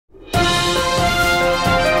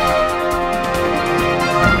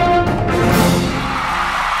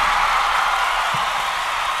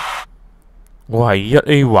我係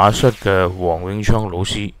1A 畫室嘅黃永昌老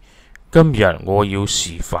師。今日我要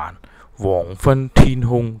示範黃昏天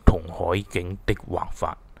空同海景的畫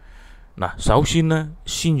法。嗱，首先呢，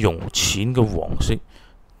先用淺嘅黃色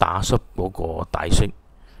打濕嗰個底色，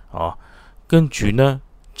跟住呢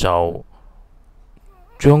就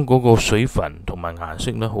將嗰個水分同埋顏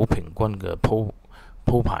色呢好平均嘅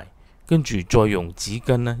鋪排，跟住再用紙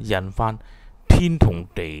巾呢印翻天同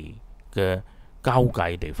地嘅交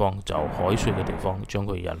界地方，就海水嘅地方，將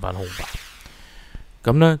佢印翻空白。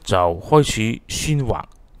咁呢就開始先畫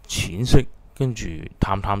淺色，跟住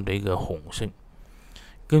淡淡地嘅紅色，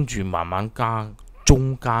跟住慢慢加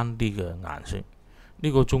中間啲嘅顏色。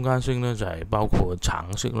呢個中間色呢就係包括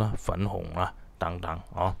橙色啦、粉紅啦等等，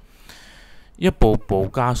一步步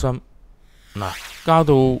加深。嗱，加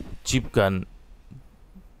到接近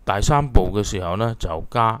第3步嘅時候呢，就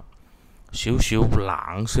加少少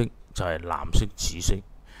冷色，就係藍色、紫色。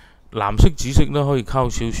藍色、紫色呢可以溝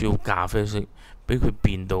少少咖啡色，俾佢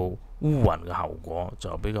變到烏雲嘅效果，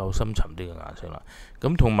就比較深沉啲嘅顏色啦。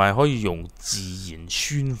咁同埋可以用自然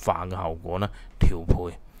宣化嘅效果呢調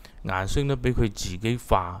配顏色呢，俾佢自己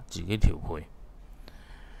化、自己調配。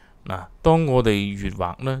嗱，當我哋越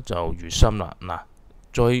畫呢就越深啦。嗱，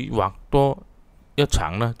再畫多一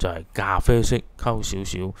層呢，就係咖啡色溝少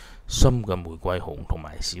少深嘅玫瑰紅同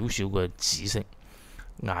埋少少嘅紫色，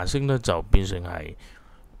顏色呢就變成係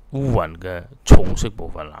烏雲嘅重色部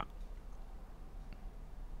分啦。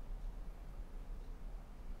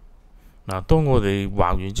嗱，當我哋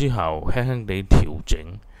畫完之後，輕輕地調整，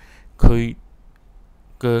佢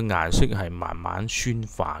嘅顏色係慢慢宣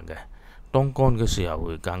化嘅。當乾嘅時候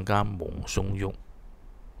會更加朦鬆郁。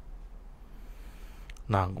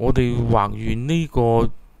嗱，我哋畫完呢個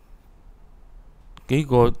幾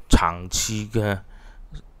個層次嘅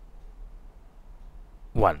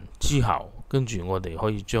雲之後，跟住我哋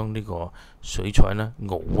可以將呢個水彩呢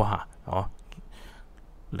熬一下，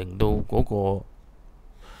令到嗰個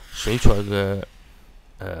水彩嘅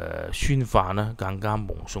宣化呢更加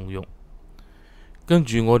朦鬆郁。跟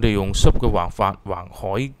住我哋用濕嘅畫法畫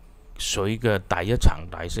海水嘅第一層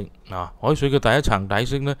底色。海水嘅第一層底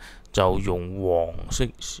色呢，就用黃色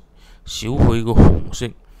少許嘅紅色，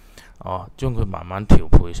將佢慢慢調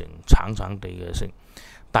配成橙橙地嘅色。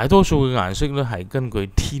大多數嘅顏色呢係根據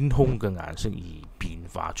天空嘅顏色而變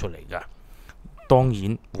化出嚟㗎，當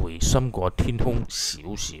然會深過天空少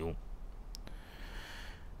少。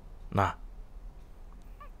嗱，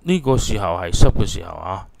呢個時候係濕嘅時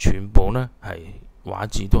候全部呢係畫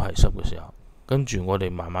紙都係濕嘅時候。跟住我哋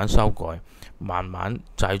慢慢修改，慢慢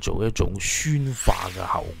製造一種宣化嘅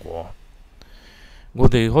效果。我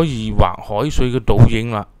哋可以畫海水嘅倒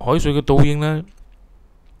影啦。海水嘅倒影呢，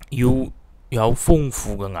要有豐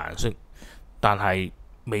富嘅顏色，但係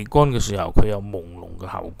未乾嘅時候佢有朦朧嘅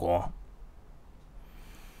效果。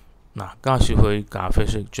嗱，加少許咖啡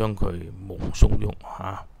色，將佢朦鬆郁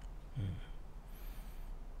下。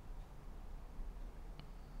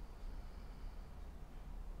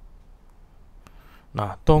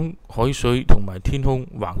嗱，當海水同埋天空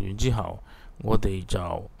畫完之後，我哋就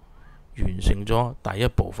完成咗第一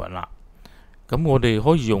部分啦。咁我哋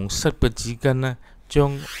可以用濕嘅紙巾呢，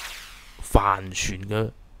將帆船嘅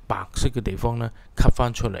白色嘅地方呢吸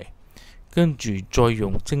翻出嚟，跟住再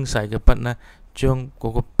用精細嘅筆呢，將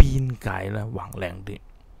嗰個邊界呢畫靚啲。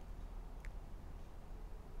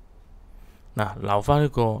嗱，留翻一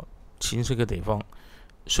個淺色嘅地方。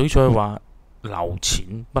水彩畫留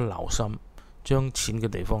淺不留深。將淺嘅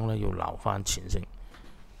地方呢要留翻淺色，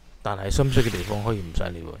但係深色嘅地方可以唔使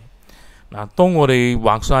理會。嗱，當我哋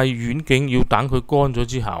畫晒遠景，要等佢乾咗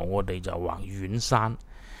之後，我哋就畫遠山。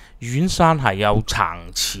遠山係有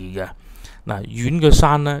層次嘅。嗱，遠嘅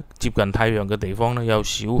山呢，接近太陽嘅地方呢，有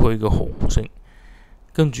少許嘅紅色，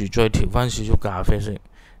跟住再調翻少少咖啡色。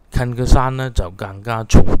近嘅山呢，就更加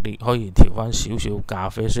重啲，可以調翻少少咖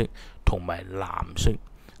啡色同埋藍色，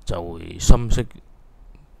就會深色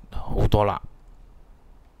好多啦。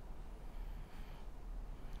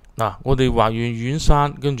嗱，我哋畫完遠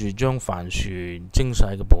山，跟住將帆船精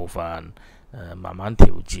細嘅部分慢慢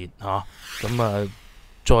調節咁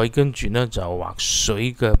再跟住呢就畫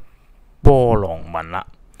水嘅波浪紋啦。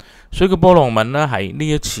水嘅波浪紋呢係呢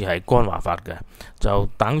一次係乾畫法嘅，就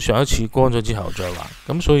等上一次乾咗之後再畫。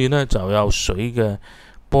咁所以呢就有水嘅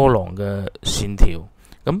波浪嘅線條，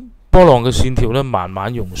咁波浪嘅線條呢慢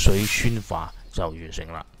慢用水宣化就完成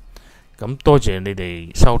啦。咁多謝你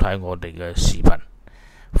哋收睇我哋嘅視頻，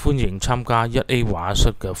歡迎參加1A 畫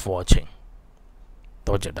室嘅課程，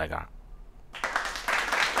多謝大家。